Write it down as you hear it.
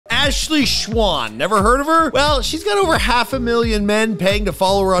Ashley Schwan. Never heard of her? Well, she's got over 500,000 men paying to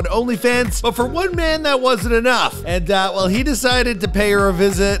follow her on OnlyFans, but for one man, that wasn't enough. And, well, he decided to pay her a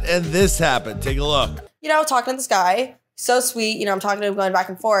visit, and this happened. Take a look. You know, talking to this guy, so sweet, you know, I'm talking to him going back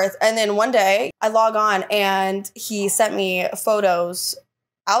and forth. And then one day I log on and he sent me photos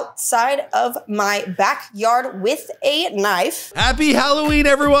outside of my backyard with a knife. Happy Halloween,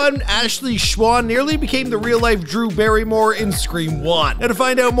 everyone. Ashley Schwan nearly became the real-life Drew Barrymore in Scream 1. Now, to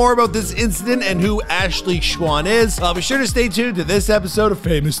find out more about this incident and who Ashley Schwan is, be sure to stay tuned to this episode of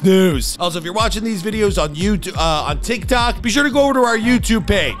Famous News. Also, if you're watching these videos on YouTube, on TikTok, be sure to go over to our YouTube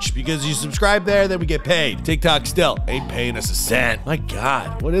page, because you subscribe there, then we get paid. TikTok still ain't paying us a cent. My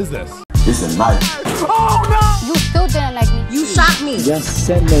God, what is this? It's a knife. Oh no! You still didn't like me. You shot me. Just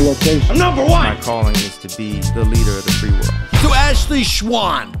send the location. I'm number one. My calling is to be the leader of the free world. So Ashley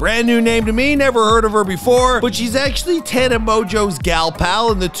Schwan, brand new name to me, never heard of her before, but she's actually Tana Mongeau's gal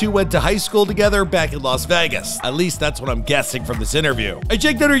pal, and the two went to high school together back in Las Vegas. At least that's what I'm guessing from this interview. I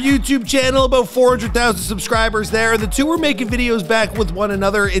checked out her YouTube channel, about 400,000 subscribers there, and the two were making videos back with one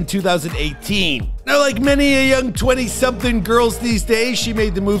another in 2018. Now, like many young 20-something girls these days, she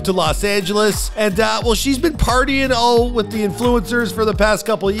made the move to Los Angeles, and well, she's been partying all with the influencers for the past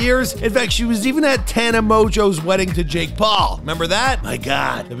couple of years. In fact, she was even at Tana Mongeau's wedding to Jake Paul. Remember that? My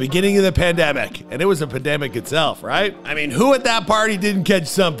God, the beginning of the pandemic, and it was a pandemic itself, right? I mean, who at that party didn't catch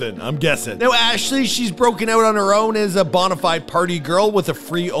something? I'm guessing. Now, Ashley, she's broken out on her own as a bona fide party girl with a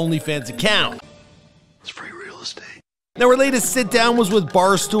free OnlyFans account. It's free real estate. Now, her latest sit-down was with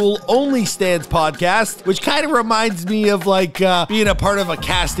Barstool Only Stands podcast, which kind of reminds me of like being a part of a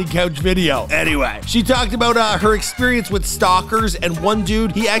casting couch video. Anyway, she talked about her experience with stalkers, and one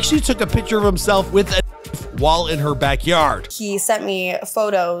dude, he actually took a picture of himself with a knife while in her backyard. He sent me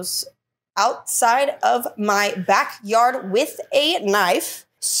photos outside of my backyard with a knife.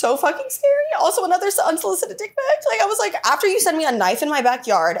 So fucking scary. Also, another unsolicited dick pic. Like, I was like, after you send me a knife in my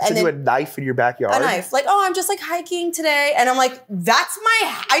backyard, and then you a knife in your backyard? A knife. Like, oh, I'm just like hiking today, and I'm like, that's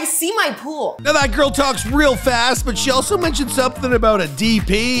I see my pool. Now, that girl talks real fast, but she also mentioned something about a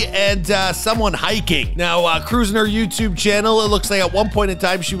DP and someone hiking. Now, cruising her YouTube channel, it looks like at one point in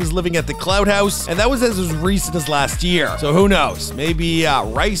time she was living at the Cloud House, and that was as recent as last year. So who knows? Maybe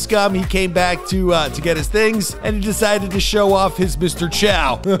Rice Gum, he came back to get his things, and he decided to show off his Mr.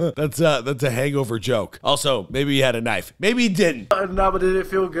 Chow. That's a hangover joke. Also, maybe he had a knife. Maybe he didn't. No, but did it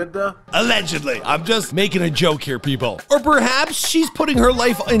feel good though? Allegedly. I'm just making a joke here, people. Or perhaps she's putting her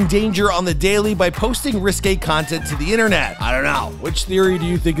life in danger on the daily by posting risque content to the internet. I don't know. Which theory do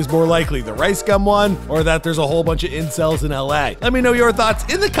you think is more likely? The Rice Gum one, or that there's a whole bunch of incels in LA? Let me know your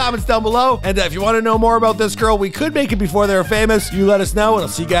thoughts in the comments down below. And if you want to know more about this girl, we could make it before they're famous. You let us know, and I'll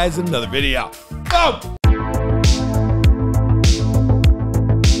see you guys in another video. Boom!